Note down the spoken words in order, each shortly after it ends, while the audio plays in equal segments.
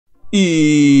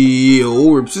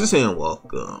Yo, Wripz, and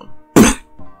welcome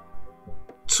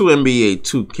to NBA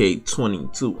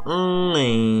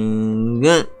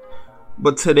 2K22.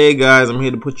 But today, guys, I'm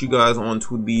here to put you guys on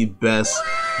to the best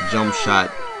jump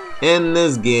shot in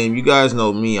this game. You guys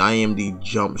know me, I am the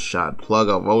jump shot plug.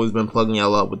 I've always been plugging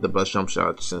y'all up with the best jump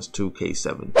shot since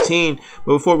 2K17.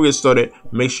 But before we get started,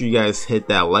 make sure you guys hit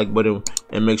that like button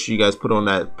and make sure you guys put on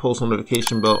that post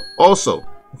notification bell. Also,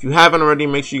 if you haven't already,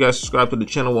 make sure you guys subscribe to the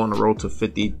channel. We're on the road to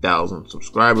 50,000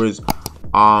 subscribers.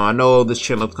 I know this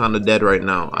channel is kind of dead right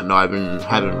now. I know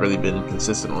haven't really been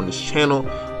consistent on this channel,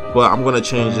 but I'm gonna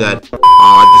change that.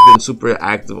 I've just been super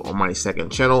active on my second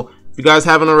channel. If you guys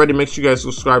haven't already, make sure you guys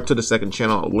subscribe to the second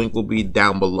channel. A link will be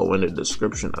down below in the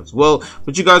description as well.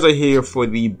 But you guys are here for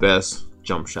the best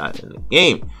jump shot in the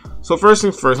game. So first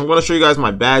things first, I'm going to show you guys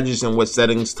my badges and what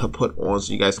settings to put on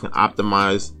so you guys can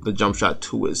optimize the jump shot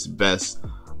to its best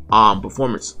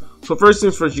performance. So first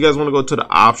things first, you guys want to go to the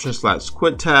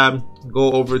options/quit tab,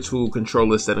 go over to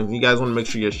controller settings. You guys want to make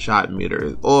sure your shot meter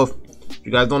is off. If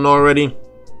you guys don't know already,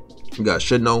 you guys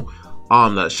should know.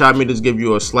 The shot meters give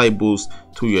you a slight boost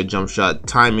to your jump shot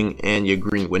timing and your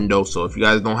green window. So if you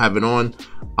guys don't have it on,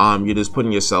 you're just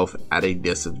putting yourself at a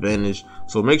disadvantage.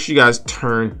 So make sure you guys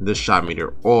turn the shot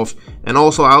meter off. And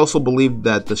also, I also believe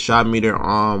that the shot meter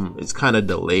is kind of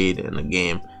delayed in the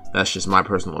game. That's just my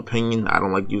personal opinion. I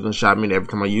don't like using shot meter. Every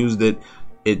time I used it,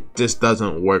 it just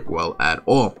doesn't work well at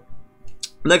all.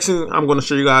 Next thing I'm going to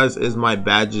show you guys is my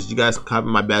badges. You guys can copy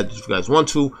my badges if you guys want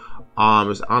to.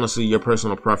 It's honestly your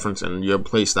personal preference and your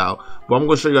play style, but I'm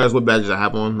going to show you guys what badges I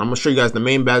have on. I'm going to show you guys the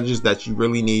main badges that you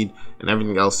really need, and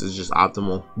everything else is just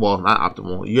optimal. Well, not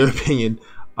optimal, your opinion,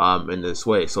 in this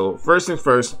way. So first things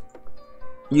first,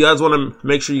 you guys want to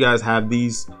make sure you guys have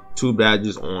these two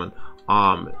badges on.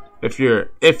 If you're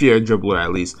a dribbler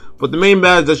at least. But the main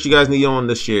badge that you guys need on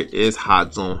this year is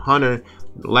Hot Zone Hunter.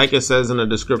 Like it says in the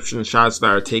description, shots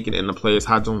that are taken in the player's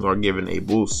hot zones are given a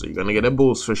boost. So you're gonna get a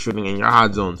boost for shooting in your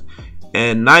hot zones.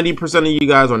 And 90% of you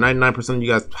guys, or 99% of you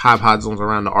guys, have hot zones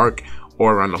around the arc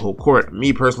or around the whole court.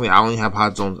 Me personally, I only have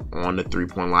hot zones on the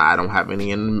 3-point line. I don't have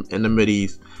any in the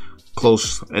middies,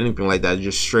 close, anything like that.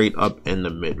 Just straight up in the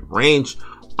mid range.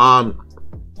 But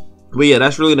yeah,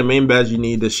 that's really the main badge you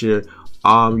need this year.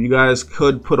 You guys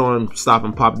could put on stop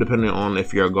and pop depending on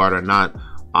if you're a guard or not.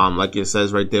 Like it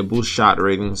says right there, boost shot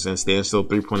ratings and stand still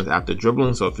 3-pointers after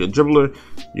dribbling. So if you're a dribbler,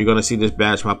 you're gonna see this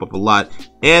badge pop up a lot.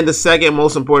 And the second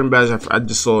most important badge I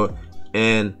just saw,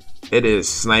 and it is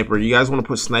sniper. You guys want to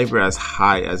put sniper as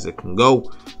high as it can go.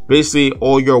 Basically,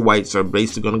 all your whites are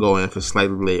basically gonna go in for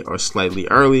slightly late or slightly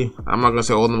early. I'm not gonna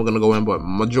say all of them are gonna go in, but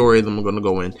majority of them are gonna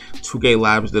go in. 2K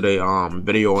Labs did a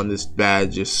video on this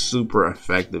badge. Is super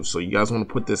effective. So you guys want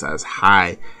to put this as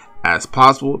high as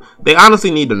possible. They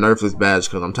honestly need to nerf this badge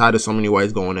because I'm tired of so many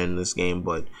whites going in this game,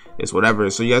 but it's whatever.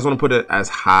 So you guys want to put it as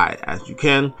high as you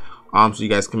can, so you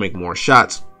guys can make more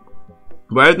shots.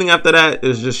 But everything after that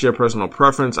is just your personal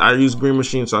preference. I use green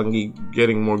machine so I can keep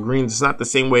getting more greens. It's not the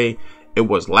same way it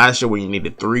was last year where you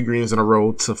needed 3 greens in a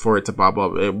row for it to pop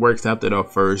up. It works after the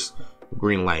first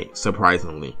green light,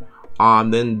 surprisingly.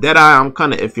 Then Deadeye, I'm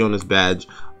kind of iffy on this badge.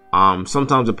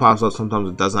 Sometimes it pops up, sometimes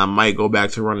it doesn't. I might go back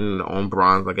to running it on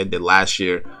bronze like I did last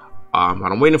year.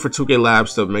 But I'm waiting for 2K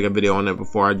Labs to make a video on it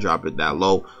before I drop it that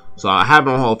low. So I have it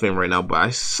on Hall of Fame right now,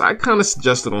 but I kind of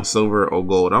suggested on silver or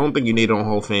gold. I don't think you need it on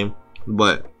Hall of Fame,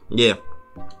 but yeah.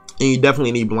 And you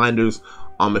definitely need blinders,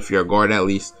 if you're a guard at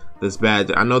least. This badge,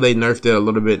 I know they nerfed it a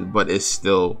little bit, but it's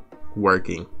still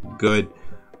working good.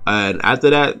 And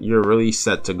after that, you're really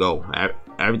set to go.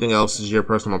 Everything else is your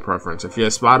personal preference. If you're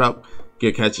a spot up,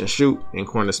 get catch and shoot and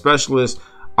corner specialist.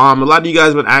 A lot of you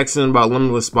guys been asking about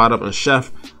limitless spot up and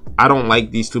chef. I don't like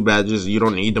these two badges. You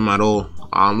don't need them at all.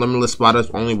 Limitless spot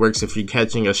up only works if you're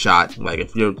catching a shot. Like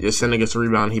if your center gets a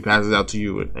rebound, he passes out to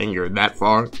you and you're that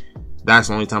far. That's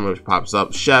the only time it pops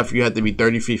up. Chef, you have to be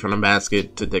 30 feet from the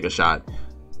basket to take a shot.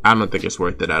 I don't think it's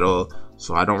worth it at all.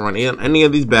 So I don't run any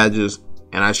of these badges,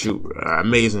 and I shoot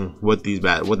amazing with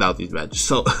without these badges.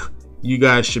 So you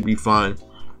guys should be fine.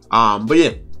 But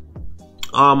yeah.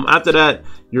 After that,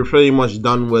 you're pretty much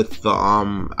done with the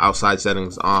outside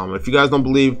settings. If you guys don't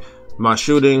believe my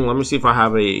shooting, let me see if I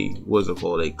have a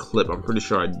a clip. I'm pretty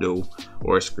sure I do,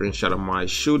 or a screenshot of my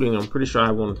shooting. I'm pretty sure I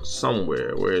have one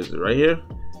somewhere. Where is it? Right here.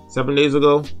 7 days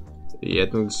ago. Yeah, I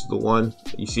think this is the one.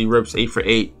 You see Wripz 8 for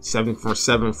 8, 7 for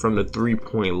 7 from the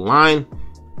 3-point line.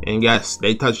 And yes,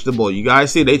 they touched the ball. You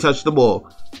guys see they touched the ball.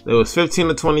 It was 15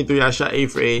 to 23. I shot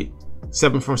 8 for 8.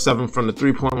 7 from 7 from the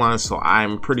 3-point line, so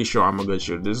I'm pretty sure I'm a good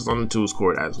shooter. This is on the 2s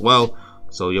court as well,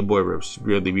 so your boy Wripz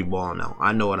really be balling now.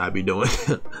 I know what I be doing.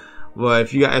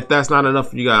 But if that's not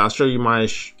enough for you guys, I'll show you my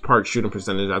park shooting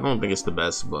percentage. I don't think it's the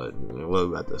best, but we'll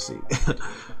about to see.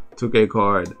 2K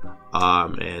card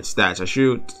and stats. I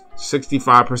shoot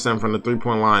 65% from the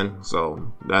 3-point line,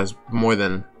 so that's more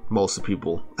than most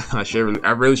people.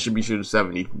 I really should be shooting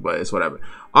 70, but it's whatever.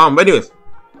 But anyways,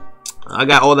 I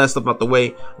got all that stuff out the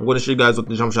way. I'm going to show you guys what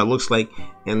the jump shot looks like,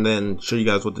 and then show you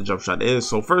guys what the jump shot is.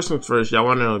 So first things first, y'all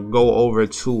want to go over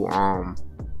to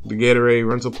the Gatorade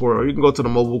rental court, or you can go to the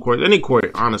mobile court, any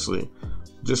court, honestly,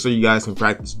 just so you guys can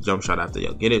practice jump shot after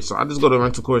y'all get it. So I just go to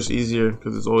rental courts, easier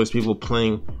because there's always people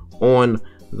playing on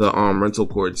the rental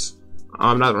courts.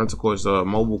 Not rental courts,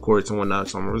 mobile courts and whatnot.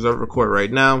 So I'm gonna reserve a court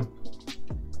right now,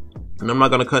 and I'm not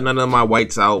gonna cut none of my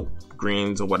whites out,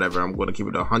 greens or whatever. I'm gonna keep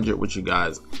it 100 with you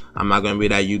guys. I'm not gonna be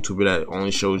that YouTuber that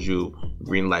only shows you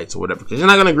green lights or whatever, because you're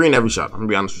not gonna green every shot. I'm gonna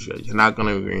be honest with you guys. You're not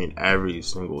gonna green every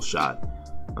single shot.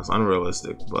 That's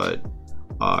unrealistic. But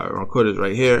our court is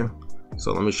right here.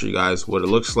 So let me show you guys what it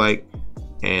looks like,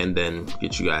 and then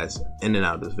get you guys in and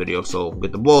out of this video. So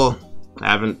get the ball. I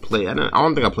haven't played. I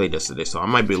don't think I played yesterday, so I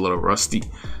might be a little rusty.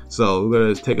 So we're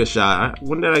gonna take a shot.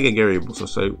 When did I get Gary? So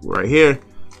say right here.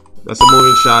 That's a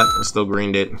moving shot. I still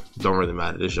greened it. Don't really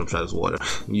matter. This jump shot is water.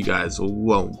 You guys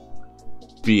won't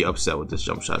be upset with this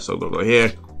jump shot. So we're gonna go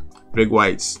here. Big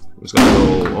whites. I'm just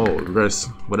gonna go reverse.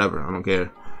 Whatever. I don't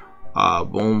care.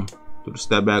 Boom. Do the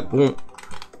step back. Boom.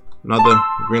 Another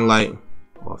green light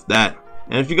off that.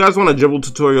 And if you guys want a dribble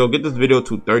tutorial, get this video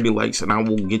to 30 likes and I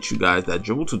will get you guys that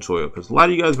dribble tutorial, because a lot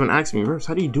of you guys been asking me, Wripz,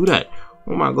 how do you do that?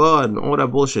 Oh my god, all that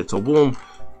bullshit. So boom,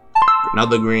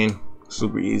 another green.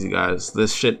 Super easy, guys.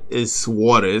 This shit is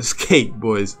water. It's cake,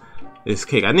 boys. It's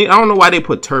cake. I don't know why they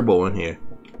put turbo in here,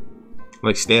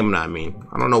 like stamina.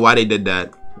 I don't know why they did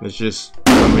that. It's just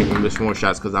I'm making miss more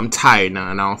shots because I'm tired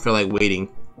now and I don't feel like waiting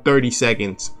 30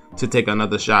 seconds to take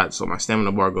another shot, so my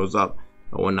stamina bar goes up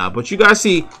or whatnot. But you guys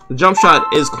see the jump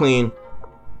shot is clean,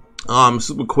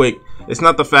 super quick. It's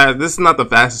not the fast. This is not the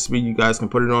fastest speed you guys can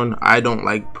put it on. I don't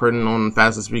like putting it on the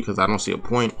fastest speed because I don't see a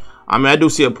point. I mean, I do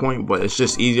see a point, but it's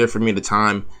just easier for me to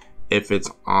time if it's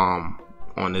on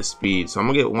this speed. So I'm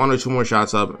gonna get 1 or 2 more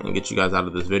shots up and get you guys out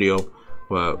of this video.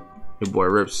 But your boy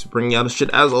Wripz bringing out the shit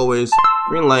as always.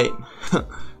 Green light.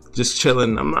 Just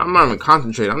chilling. I'm not even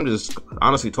concentrating. I'm just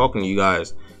honestly talking to you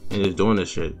guys and just doing this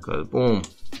shit. Cause boom,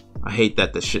 I hate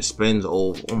that the shit spins.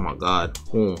 Oh my god.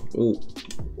 Boom.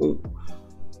 Ooh.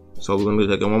 So we're gonna be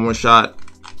taking 1 more shot.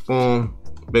 Boom.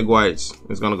 Big whites.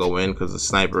 It's gonna go in because the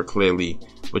sniper clearly.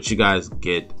 But you guys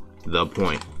get the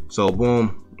point. So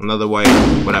boom, another white.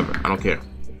 Whatever. I don't care.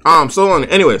 So on.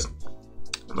 Anyways,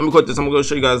 let me quit this. I'm gonna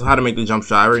show you guys how to make the jump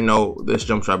shot. I already know this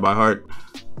jump shot by heart.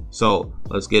 So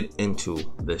let's get into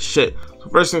this shit. So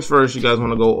first things first, you guys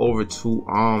want to go over to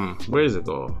where is it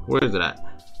go? Where is it at?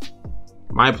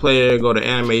 My player, go to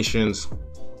animations,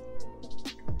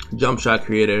 jump shot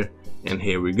creator, and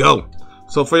here we go.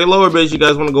 So for your lower base, you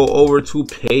guys want to go over to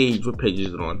page, what page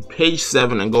is it on? Page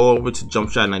 7, and go over to jump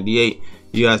shot 98.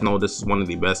 You guys know this is one of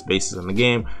the best bases in the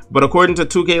game, but according to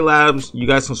 2K Labs, you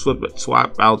guys can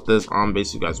swap out this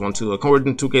base you guys want to.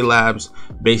 According to 2K Labs,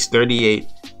 base 38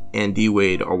 and D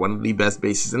Wade are one of the best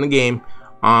bases in the game,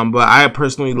 but I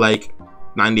personally like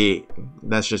 98.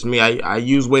 That's just me. I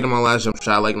use Wade on my last jump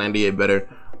shot. I like 98 better,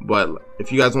 but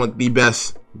if you guys want the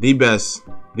best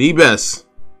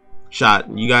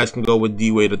shot, you guys can go with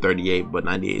D Wade or 38, but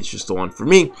 98 is just the one for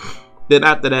me. Then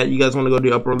after that, you guys want to go to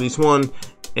the upper release 1,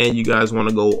 and you guys want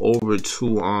to go over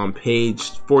to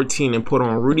page 14 and put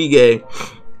on Rudy Gay.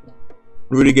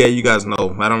 Rudy Gay, you guys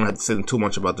know. I don't have to say too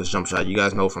much about this jump shot. You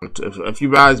guys know from if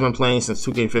you guys been playing since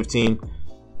 2K15,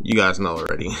 you guys know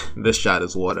already. This shot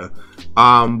is water.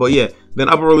 But yeah, then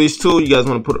upper release 2, you guys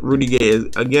want to put Rudy Gay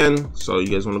again. So you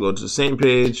guys want to go to the same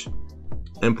page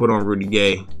and put on Rudy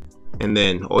Gay. And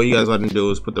then all you guys want to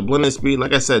do is put the blending speed.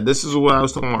 Like I said, this is what I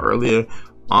was talking about earlier.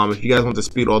 If you guys want the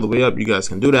speed all the way up, you guys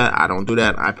can do that. I don't do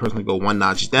that. I personally go 1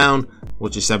 notch down,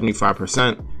 which is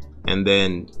 75%. And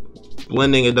then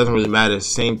blending, it doesn't really matter. It's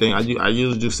the same thing. I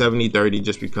usually do 70-30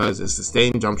 just because it's the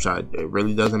same jump shot. It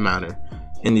really doesn't matter.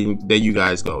 And then there you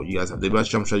guys go. You guys have the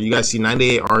best jump shot. You guys see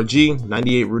 98 RG,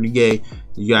 98 Rudy Gay.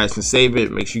 You guys can save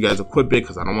it. Make sure you guys equip it,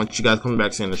 because I don't want you guys coming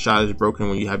back saying the shot is broken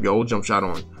when you have your old jump shot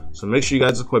on. So make sure you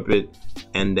guys equip it,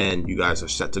 and then you guys are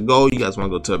set to go. You guys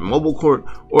want to go to a mobile court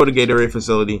or the Gatorade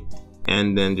facility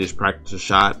and then just practice a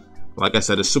shot. Like I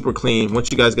said, it's super clean.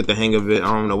 Once you guys get the hang of it,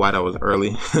 I don't know why that was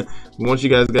early. Once you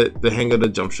guys get the hang of the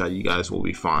jump shot, you guys will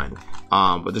be fine.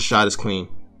 But the shot is clean.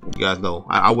 You guys know,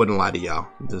 I wouldn't lie to y'all.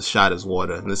 This shot is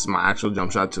water. And this is my actual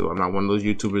jump shot too. I'm not one of those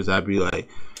YouTubers that be like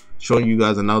showing you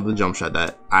guys another jump shot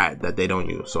that they don't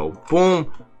use. So boom,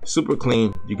 super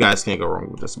clean. You guys can't go wrong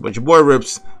with this. But your boy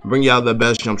Wripz bring y'all the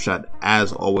best jump shot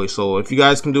as always. So if you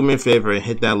guys can do me a favor and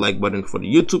hit that like button for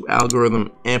the YouTube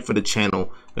algorithm and for the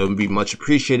channel, it would be much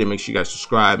appreciated. Make sure you guys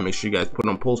subscribe, make sure you guys put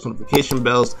on post notification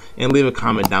bells, and leave a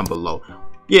comment down below.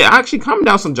 Yeah, actually comment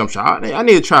down some jump shots. I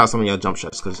need to try out some of y'all jump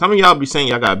shots, because some of y'all be saying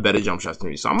y'all got better jump shots than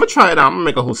me. So I'm gonna try it out. I'm gonna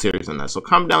make a whole series on that. So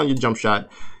comment down your jump shot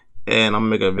and I'm gonna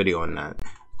make a video on that.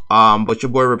 But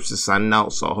your boy Wripz is signing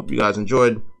out, so I hope you guys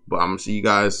enjoyed. But I'm gonna see you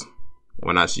guys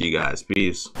when I see you guys.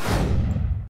 Peace.